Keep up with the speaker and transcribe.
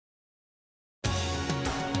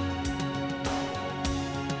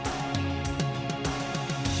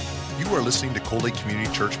are listening to Cold Lake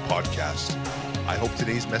Community Church Podcast. I hope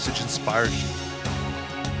today's message inspires you.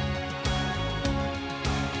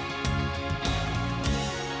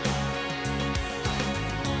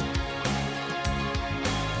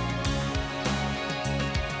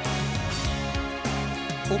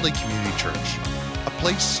 Cold Lake Community Church, a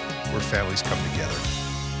place where families come together.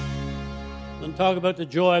 I'm going to talk about the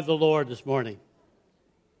joy of the Lord this morning.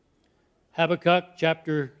 Habakkuk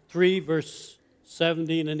chapter 3, verse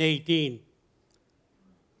 17 and 18.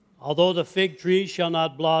 Although the fig tree shall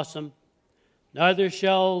not blossom, neither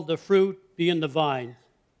shall the fruit be in the vine,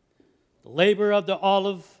 the labor of the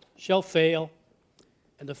olive shall fail,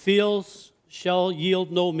 and the fields shall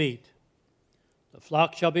yield no meat. The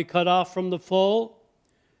flock shall be cut off from the fold,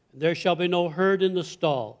 and there shall be no herd in the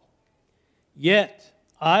stall. Yet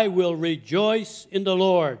I will rejoice in the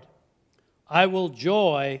Lord. I will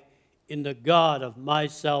joy in the God of my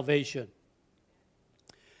salvation.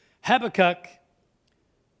 Habakkuk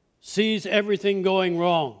sees everything going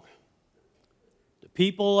wrong. The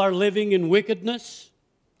people are living in wickedness.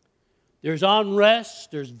 There's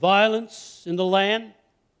unrest, there's violence in the land,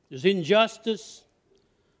 there's injustice,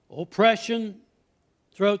 oppression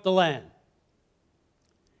throughout the land.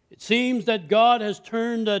 It seems that God has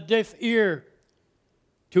turned a deaf ear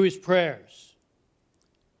to his prayers.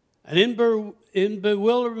 And in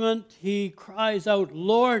bewilderment, he cries out,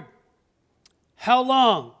 Lord, how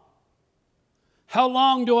long? How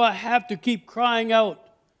long do I have to keep crying out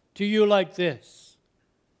to you like this?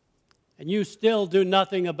 And you still do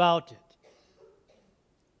nothing about it.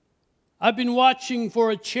 I've been watching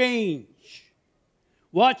for a change,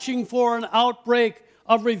 watching for an outbreak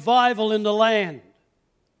of revival in the land,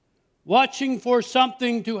 watching for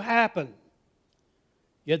something to happen,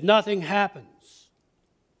 yet nothing happens.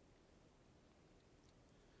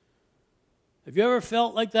 Have you ever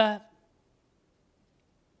felt like that?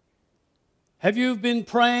 Have you been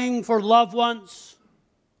praying for loved ones,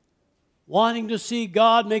 wanting to see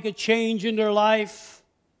God make a change in their life,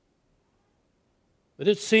 but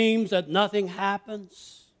it seems that nothing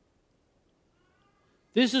happens?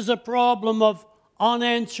 This is a problem of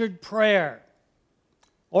unanswered prayer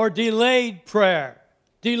or delayed prayer,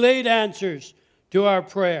 delayed answers to our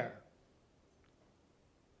prayer.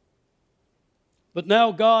 But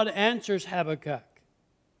now God answers Habakkuk.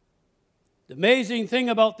 The amazing thing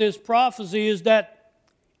about this prophecy is that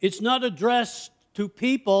it's not addressed to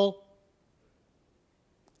people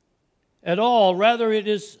at all. Rather, it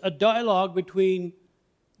is a dialogue between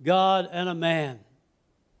God and a man.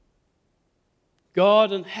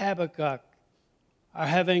 God and Habakkuk are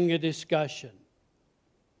having a discussion.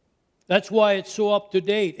 That's why it's so up to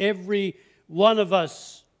date. Every one of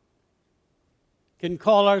us can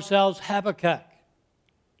call ourselves Habakkuk.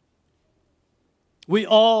 We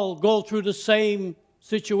all go through the same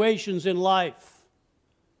situations in life.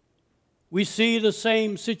 We see the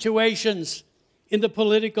same situations in the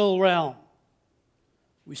political realm.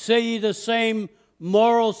 We see the same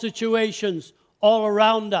moral situations all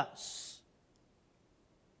around us.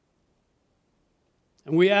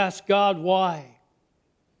 And we ask God why.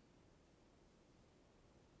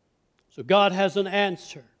 So God has an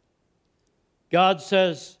answer. God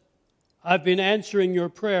says, I've been answering your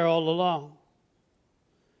prayer all along.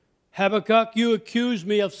 Habakkuk, you accuse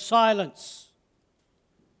me of silence,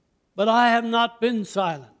 but I have not been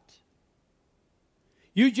silent.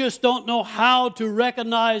 You just don't know how to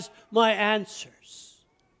recognize my answers.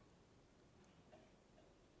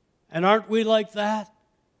 And aren't we like that?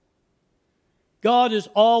 God is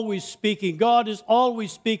always speaking. God is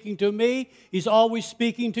always speaking to me. He's always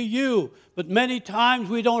speaking to you. But many times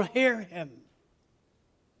we don't hear him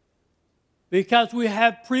because we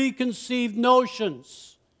have preconceived notions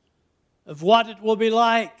of what it will be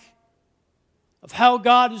like, of how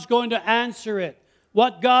God is going to answer it,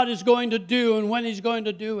 what God is going to do, and when he's going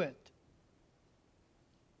to do it.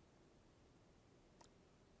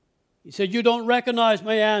 He said, you don't recognize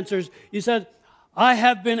my answers. He said, I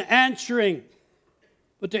have been answering,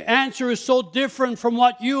 but the answer is so different from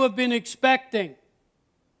what you have been expecting.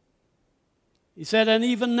 He said, and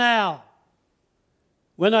even now,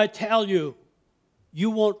 when I tell you,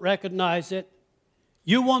 you won't recognize it.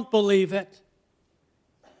 You won't believe it.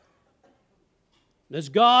 As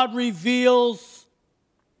God reveals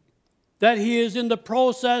that he is in the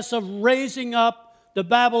process of raising up the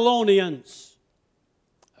Babylonians,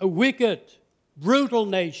 a wicked, brutal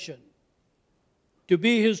nation, to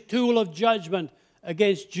be his tool of judgment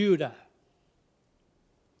against Judah.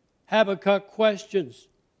 Habakkuk questions,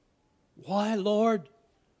 why, Lord,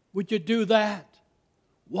 would you do that?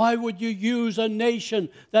 Why would you use a nation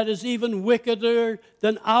that is even wickeder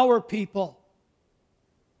than our people?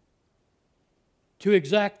 to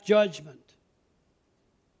exact judgment.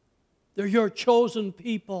 They're your chosen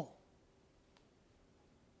people.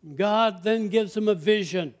 God then gives him a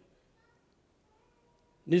vision.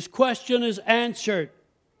 And his question is answered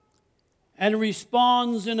and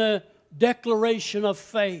responds in a declaration of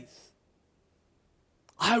faith.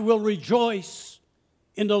 I will rejoice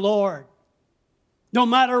in the Lord. No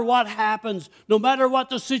matter what happens, no matter what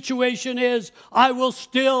the situation is, I will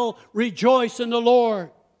still rejoice in the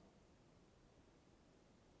Lord.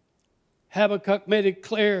 Habakkuk made it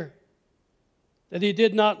clear that he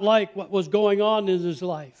did not like what was going on in his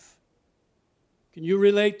life. Can you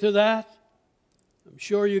relate to that? I'm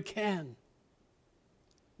sure you can.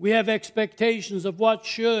 We have expectations of what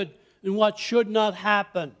should and what should not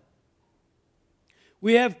happen.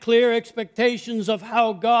 We have clear expectations of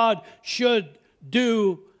how God should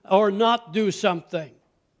do or not do something.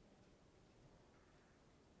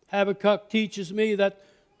 Habakkuk teaches me that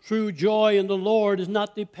true joy in the Lord is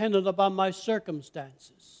not dependent upon my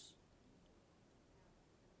circumstances.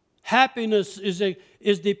 Happiness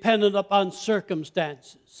is dependent upon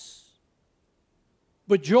circumstances.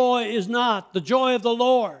 But joy is not. The joy of the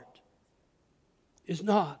Lord is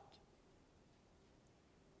not.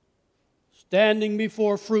 Standing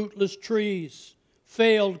before fruitless trees,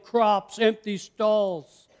 failed crops, empty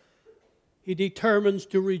stalls, he determines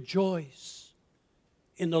to rejoice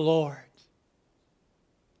in the Lord.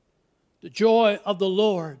 The joy of the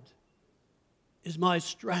Lord is my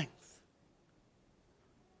strength.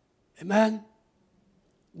 Amen?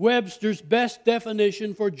 Webster's best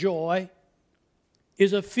definition for joy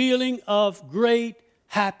is a feeling of great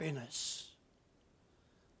happiness.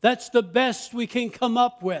 That's the best we can come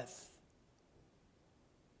up with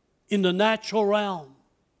in the natural realm.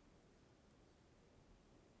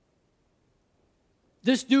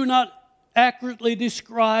 This do not accurately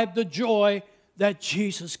describe the joy that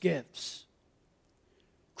Jesus gives.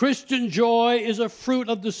 Christian joy is a fruit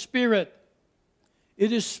of the Spirit.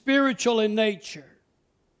 It is spiritual in nature.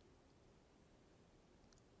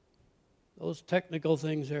 Those technical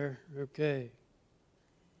things are okay.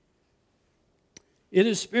 It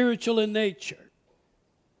is spiritual in nature.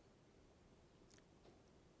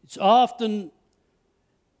 It's often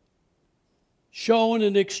shown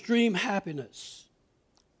in extreme happiness.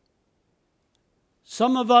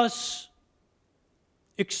 Some of us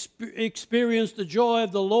experience the joy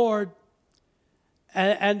of the Lord,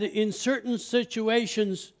 and in certain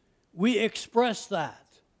situations, we express that.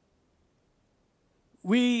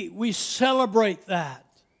 We celebrate that.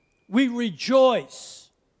 We rejoice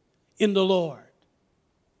in the Lord.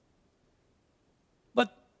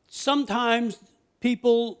 But sometimes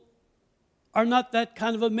people are not that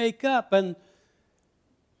kind of a makeup. And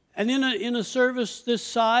in a service this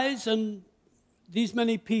size and these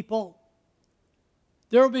many people,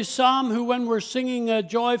 there will be some who, when we're singing a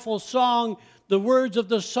joyful song, the words of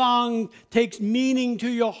the song takes meaning to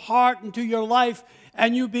your heart and to your life,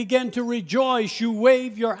 and you begin to rejoice. You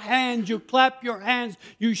wave your hands, you clap your hands,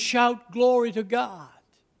 you shout glory to God.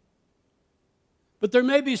 But there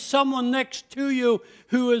may be someone next to you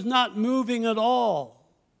who is not moving at all.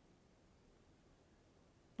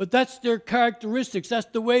 But that's their characteristics. That's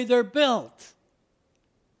the way they're built.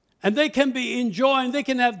 And they can be enjoying, they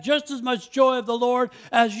can have just as much joy of the Lord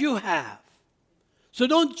as you have. So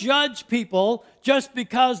don't judge people just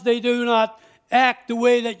because they do not act the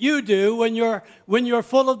way that you do when you're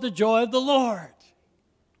full of the joy of the Lord.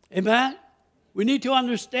 Amen? We need to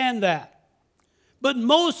understand that. But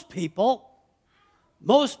most people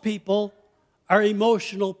are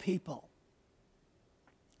emotional people.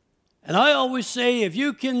 And I always say, if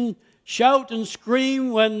you can shout and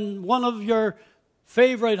scream when one of your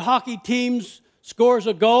favorite hockey teams scores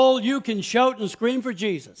a goal, you can shout and scream for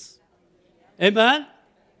Jesus. Amen?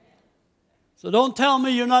 So don't tell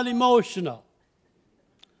me you're not emotional.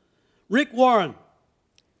 Rick Warren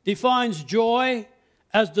defines joy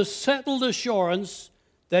as the settled assurance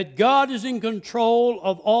that God is in control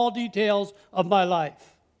of all details of my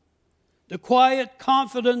life. The quiet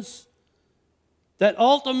confidence that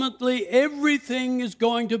ultimately everything is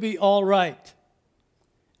going to be all right.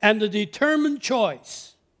 And the determined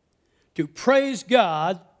choice to praise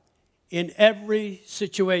God in every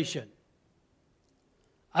situation.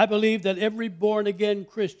 I believe that every born-again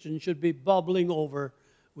Christian should be bubbling over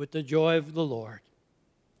with the joy of the Lord.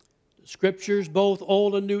 The Scriptures, both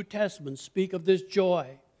Old and New Testament, speak of this joy.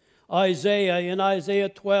 Isaiah, in Isaiah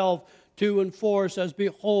 12, 2 and 4 says,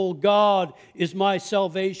 "Behold, God is my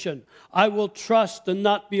salvation. I will trust and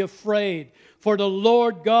not be afraid. For the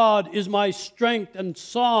Lord God is my strength and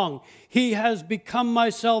song. He has become my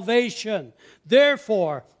salvation.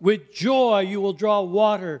 Therefore, with joy you will draw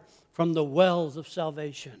water from the wells of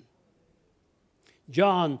salvation.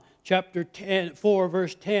 John chapter 4,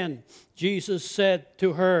 verse 10, Jesus said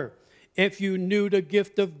to her, if you knew the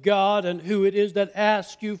gift of God and who it is that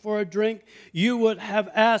asks you for a drink, you would have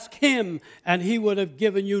asked him, and he would have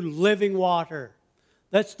given you living water.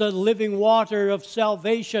 That's the living water of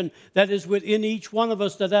salvation that is within each one of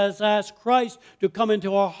us that has asked Christ to come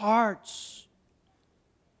into our hearts.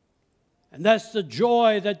 And that's the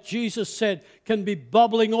joy that Jesus said can be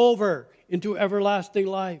bubbling over into everlasting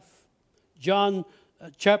life. John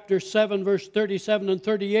chapter 7, verse 37 and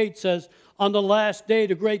 38 says, on the last day,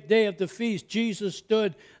 the great day of the feast, Jesus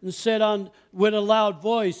stood and said with a loud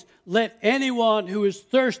voice, let anyone who is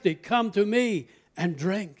thirsty come to me and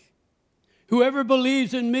drink. Whoever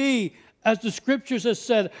believes in me, as the Scriptures have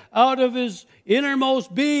said, out of his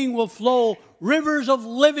innermost being will flow rivers of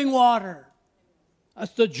living water.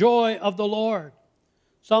 That's the joy of the Lord.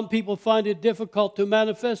 Some people find it difficult to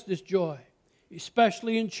manifest this joy,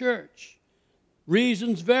 especially in church.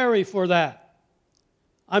 Reasons vary for that.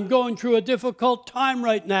 I'm going through a difficult time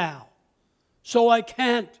right now, so I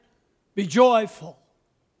can't be joyful.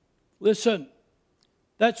 Listen,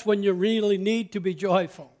 that's when you really need to be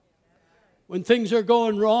joyful. When things are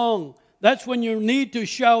going wrong, that's when you need to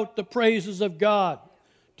shout the praises of God,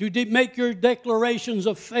 to make your declarations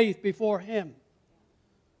of faith before Him.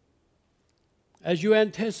 As you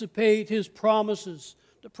anticipate His promises,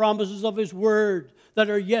 the promises of His Word that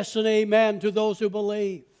are yes and amen to those who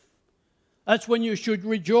believe. That's when you should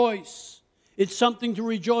rejoice. It's something to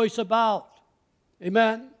rejoice about.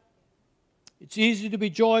 Amen? It's easy to be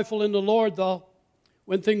joyful in the Lord, though,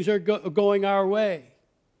 when things are going our way.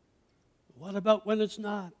 What about when it's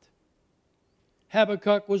not?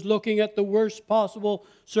 Habakkuk was looking at the worst possible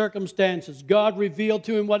circumstances. God revealed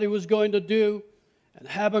to him what He was going to do, and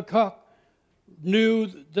Habakkuk knew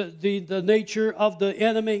the nature of the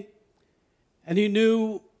enemy, and he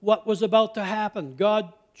knew what was about to happen.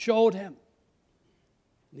 God showed him.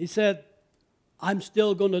 He said, I'm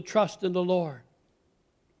still going to trust in the Lord.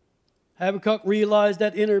 Habakkuk realized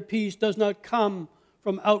that inner peace does not come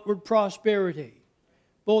from outward prosperity.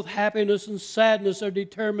 Both happiness and sadness are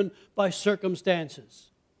determined by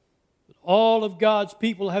circumstances. But all of God's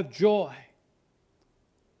people have joy.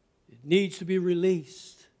 It needs to be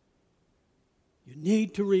released. You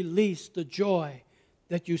need to release the joy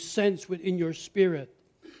that you sense within your spirit.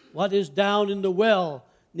 What is down in the well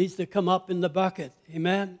needs to come up in the bucket.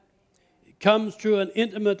 Amen? It comes through an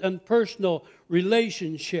intimate and personal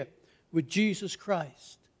relationship with Jesus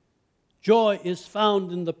Christ. Joy is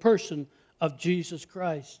found in the person of Jesus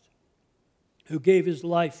Christ, who gave His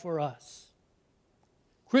life for us.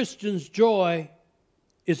 Christians' joy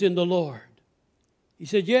is in the Lord. He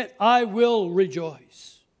said, yet I will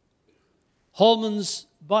rejoice. Holman's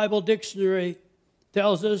Bible Dictionary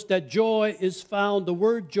tells us that joy is found, the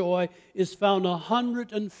word joy is found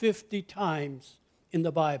 150 times in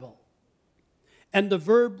the Bible. And the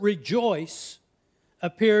verb rejoice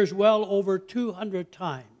appears well over 200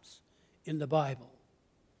 times in the Bible.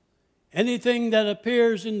 Anything that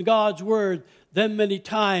appears in God's Word that many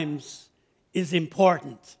times is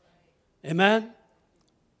important. Amen?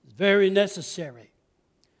 It's very necessary.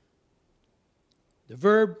 The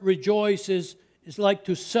verb rejoice is like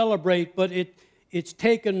to celebrate, but it's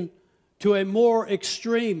taken to a more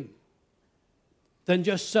extreme than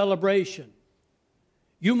just celebration.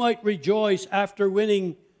 You might rejoice after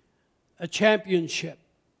winning a championship,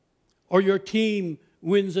 or your team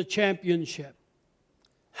wins a championship.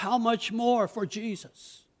 How much more for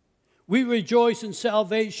Jesus? We rejoice in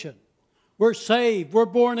salvation. We're saved. We're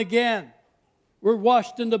born again. We're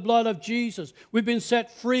washed in the blood of Jesus. We've been set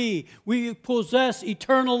free. We possess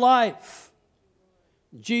eternal life.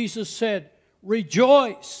 Jesus said,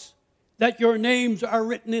 rejoice that your names are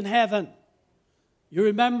written in heaven. You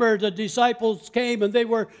remember the disciples came and they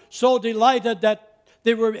were so delighted that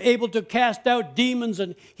they were able to cast out demons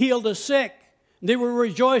and heal the sick. They were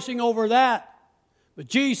rejoicing over that. But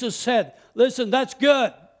Jesus said, listen, that's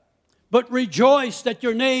good, but rejoice that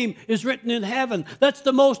your name is written in heaven. That's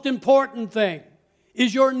the most important thing.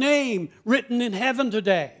 Is your name written in heaven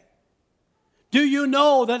today? Do you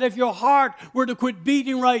know that if your heart were to quit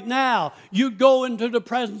beating right now, you'd go into the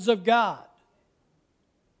presence of God?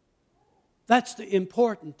 That's the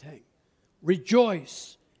important thing.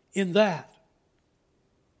 Rejoice in that.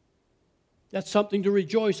 That's something to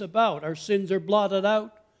rejoice about. Our sins are blotted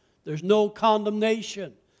out. There's no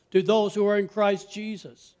condemnation to those who are in Christ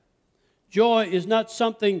Jesus. Joy is not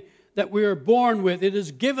something that we are born with. It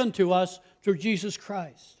is given to us through Jesus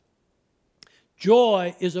Christ.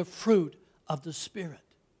 Joy is a fruit of the Spirit.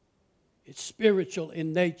 It's spiritual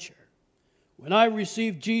in nature. When I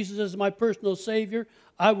received Jesus as my personal Savior,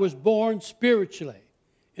 I was born spiritually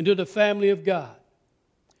into the family of God.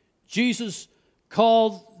 Jesus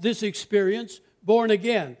called this experience born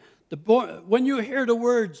again. When you hear the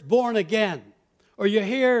words born again, or you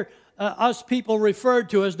hear us people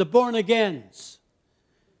referred to as the born agains,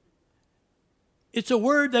 it's a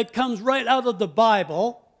word that comes right out of the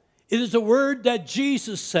Bible. It is a word that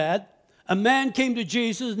Jesus said. A man came to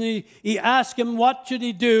Jesus and he asked him, what should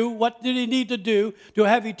he do? What did he need to do to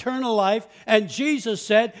have eternal life? And Jesus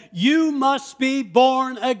said, you must be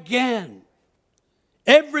born again.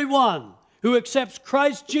 Everyone who accepts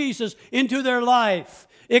Christ Jesus into their life,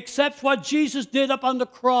 accepts what Jesus did up on the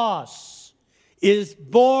cross, is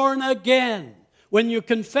born again. When you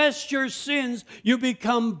confess your sins, you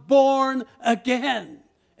become born again.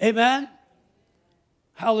 Amen?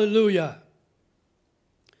 Hallelujah.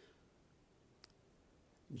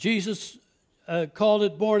 Jesus called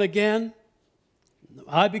it born again.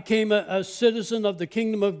 I became a citizen of the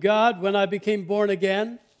kingdom of God when I became born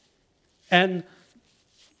again. And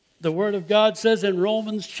the Word of God says in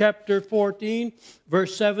Romans chapter 14,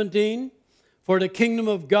 verse 17, for the kingdom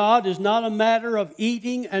of God is not a matter of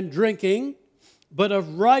eating and drinking, but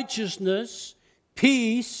of righteousness,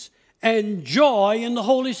 peace, and joy in the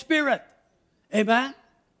Holy Spirit. Amen?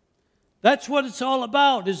 That's what it's all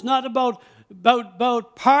about. It's not about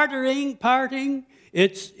partying.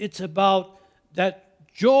 It's about that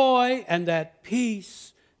joy and that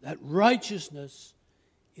peace, that righteousness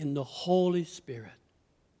in the Holy Spirit.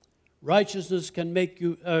 Righteousness can make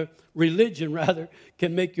you, religion rather,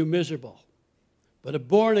 can make you miserable. But a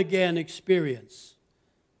born-again experience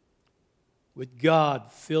with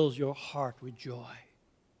God fills your heart with joy.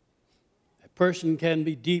 A person can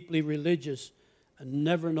be deeply religious and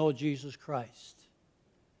never know Jesus Christ.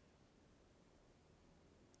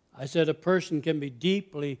 I said a person can be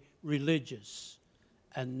deeply religious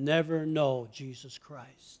and never know Jesus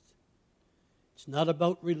Christ. It's not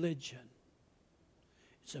about religion.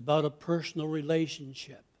 It's about a personal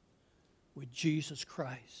relationship with Jesus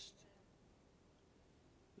Christ.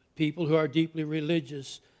 People who are deeply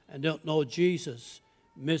religious and don't know Jesus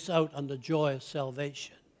miss out on the joy of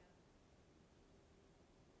salvation.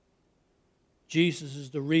 Jesus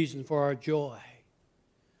is the reason for our joy.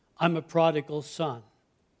 I'm a prodigal son.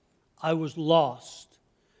 I was lost,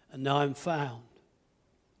 and now I'm found.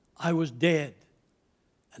 I was dead,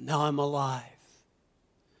 and now I'm alive.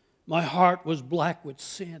 My heart was black with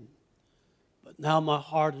sin, but now my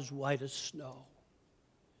heart is white as snow.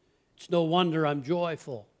 It's no wonder I'm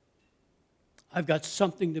joyful. I've got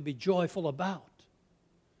something to be joyful about.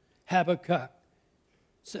 Habakkuk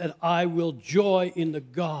said, I will joy in the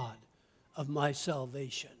God of my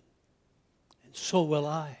salvation, and so will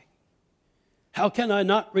I. How can I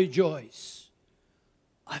not rejoice?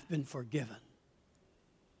 I've been forgiven.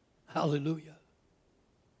 Hallelujah.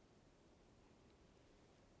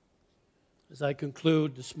 As I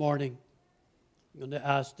conclude this morning, I'm going to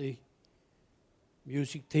ask the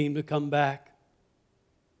music team to come back.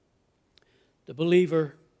 The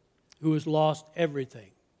believer who has lost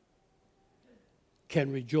everything can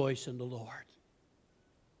rejoice in the Lord.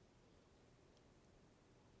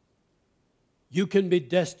 You can be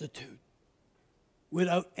destitute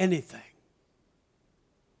without anything,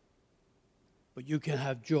 but you can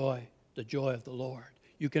have joy, the joy of the Lord.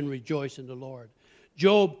 You can rejoice in the Lord.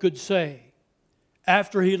 Job could say,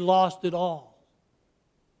 after he lost it all,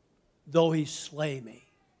 though he slay me,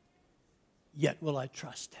 yet will I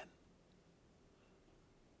trust him.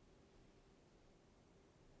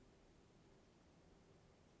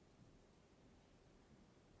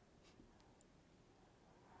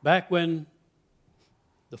 Back when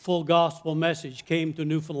the full gospel message came to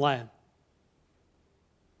Newfoundland,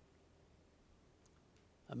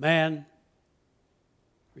 a man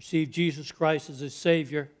received Jesus Christ as his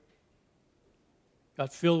Savior,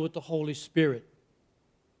 got filled with the Holy Spirit.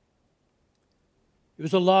 He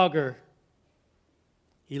was a logger.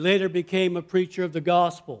 He later became a preacher of the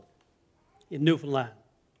gospel in Newfoundland.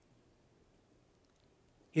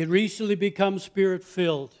 He had recently become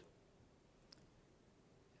Spirit-filled.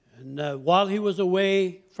 And while he was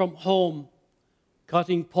away from home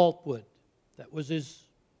cutting pulpwood,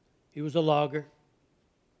 he was a logger,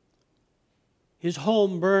 his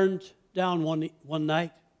home burned down one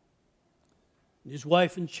night. And his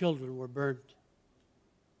wife and children were burnt.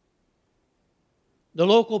 The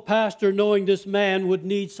local pastor, knowing this man would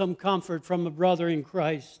need some comfort from a brother in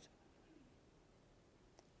Christ,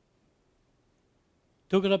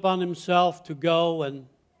 took it upon himself to go and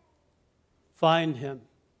find him.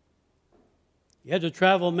 He had to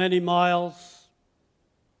travel many miles.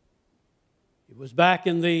 It was back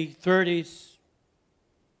in the 30s.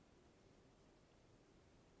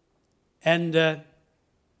 And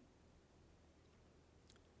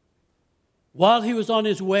while he was on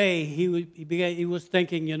his way, he was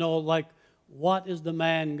thinking, like, what is the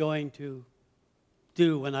man going to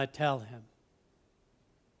do when I tell him?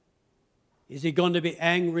 Is he going to be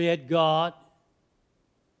angry at God?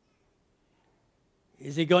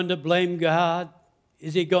 Is he going to blame God?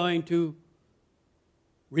 Is he going to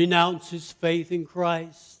renounce his faith in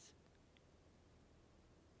Christ?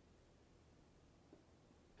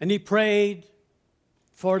 And he prayed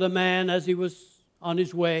for the man as he was on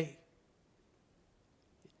his way.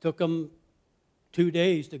 It took him 2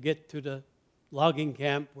 days to get to the logging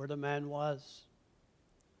camp where the man was.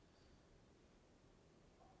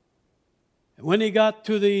 And when he got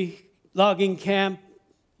to the logging camp,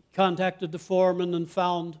 he contacted the foreman and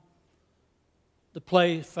found the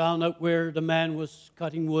place, found out where the man was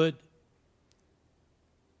cutting wood.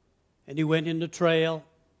 And he went in the trail,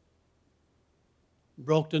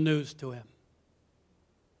 broke the news to him.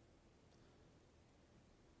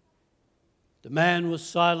 The man was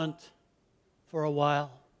silent for a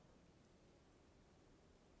while.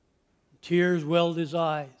 Tears welled his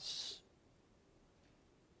eyes.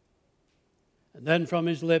 And then from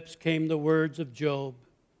his lips came the words of Job.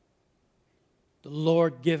 The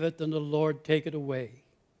Lord giveth and the Lord taketh away.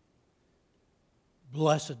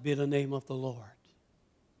 Blessed be the name of the Lord.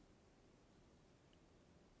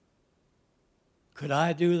 Could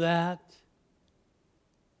I do that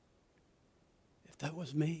if that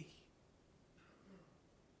was me?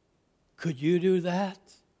 Could you do that?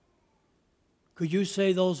 Could you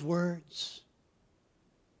say those words?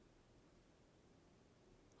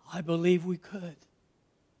 I believe we could.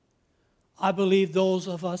 I believe those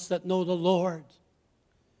of us that know the Lord,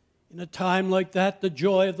 in a time like that, the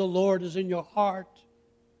joy of the Lord is in your heart.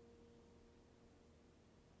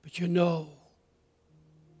 But you know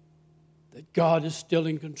that God is still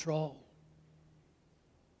in control.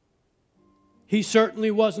 He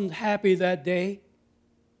certainly wasn't happy that day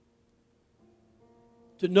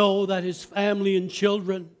to know that his family and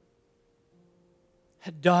children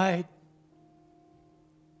had died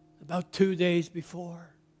about 2 days before.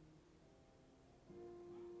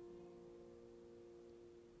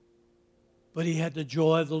 But he had the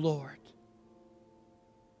joy of the Lord.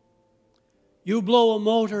 You blow a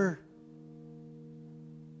motor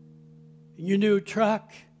in your new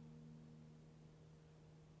truck.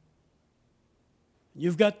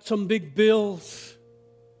 You've got some big bills.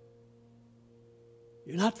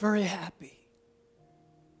 You're not very happy.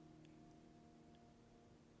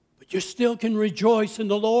 But you still can rejoice in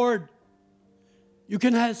the Lord. You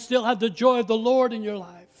can still have the joy of the Lord in your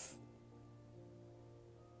life.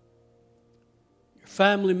 Your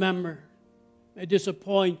family member may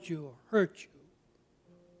disappoint you or hurt you.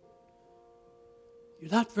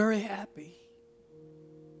 You're not very happy.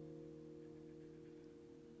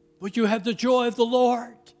 But you have the joy of the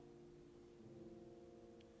Lord.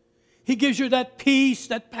 He gives you that peace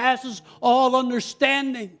that passes all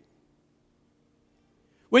understanding.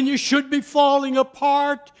 When you should be falling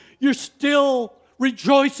apart, you're still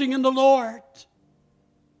rejoicing in the Lord.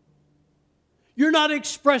 You're not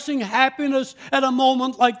expressing happiness at a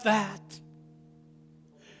moment like that.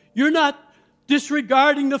 You're not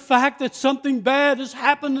disregarding the fact that something bad is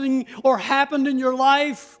happening or happened in your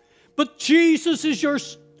life, but Jesus is your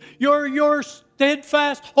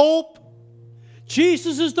steadfast hope.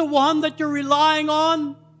 Jesus is the one that you're relying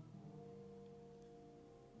on.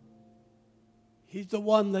 He's the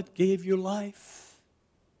one that gave you life.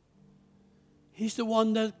 He's the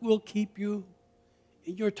one that will keep you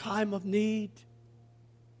in your time of need.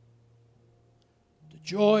 The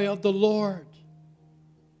joy of the Lord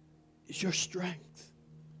is your strength.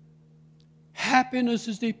 Happiness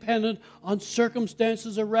is dependent on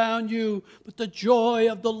circumstances around you, but the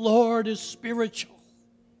joy of the Lord is spiritual.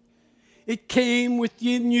 It came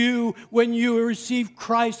within you when you received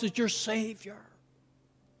Christ as your Savior.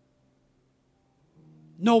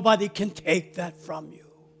 Nobody can take that from you.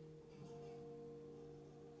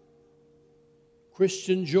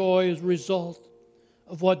 Christian joy is a result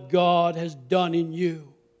of what God has done in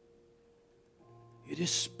you. It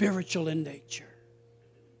is spiritual in nature.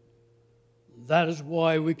 That is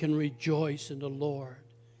why we can rejoice in the Lord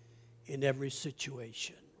in every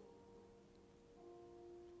situation.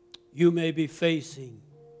 You may be facing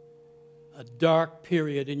a dark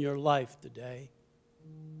period in your life today.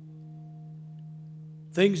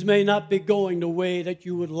 Things may not be going the way that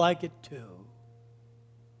you would like it to.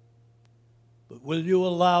 But will you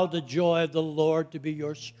allow the joy of the Lord to be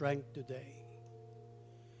your strength today?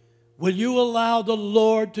 Will you allow the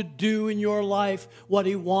Lord to do in your life what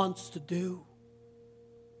He wants to do?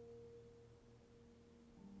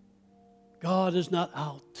 God is not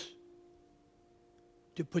out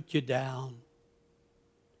to put you down.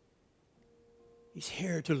 He's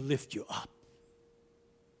here to lift you up,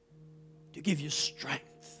 to give you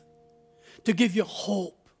strength, to give you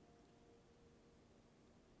hope,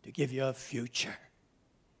 to give you a future.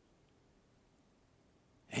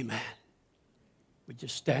 Amen. Would you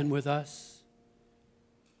stand with us?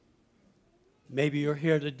 Maybe you're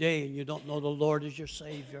here today and you don't know the Lord as your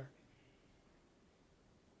Savior.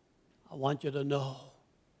 I want you to know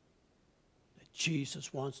that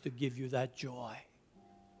Jesus wants to give you that joy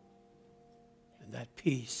and that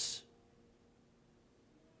peace.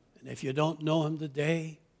 And if you don't know Him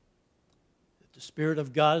today, that the Spirit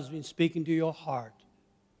of God has been speaking to your heart,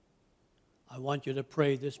 I want you to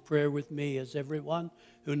pray this prayer with me, as everyone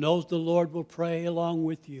who knows the Lord will pray along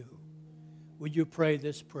with you. Would you pray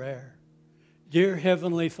this prayer? Dear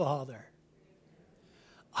Heavenly Father,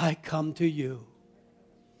 I come to you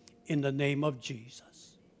in the name of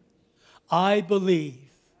Jesus. I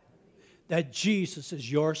believe that Jesus is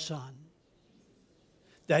your Son,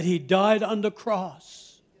 that He died on the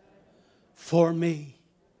cross for me,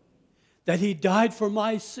 that He died for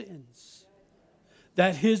my sins,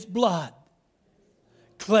 that His blood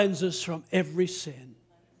cleanses from every sin.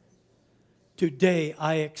 Today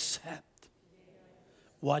I accept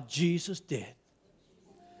what Jesus did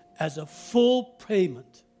as a full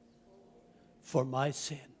payment for my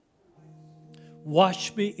sin.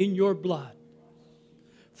 Wash me in your blood.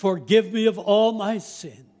 Forgive me of all my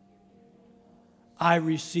sin. I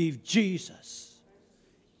receive Jesus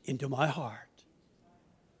into my heart.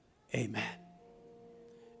 Amen.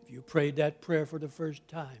 If you prayed that prayer for the first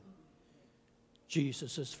time,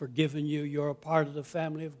 Jesus has forgiven you. You're a part of the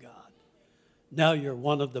family of God. Now you're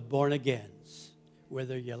one of the born-agains,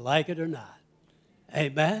 whether you like it or not.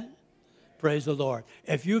 Amen? Praise the Lord.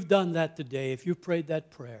 If you've done that today, if you prayed that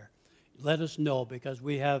prayer, let us know, because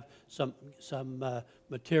we have some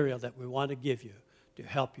material that we want to give you to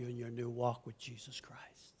help you in your new walk with Jesus Christ.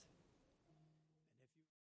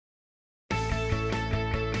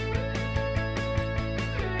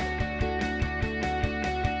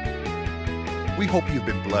 We hope you've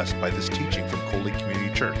been blessed by this teaching from Coley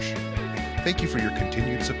Community Church. Thank you for your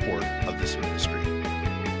continued support of this ministry.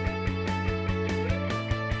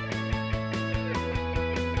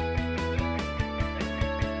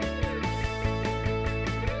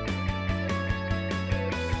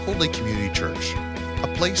 Coley Community Church,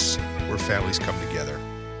 a place where families come together.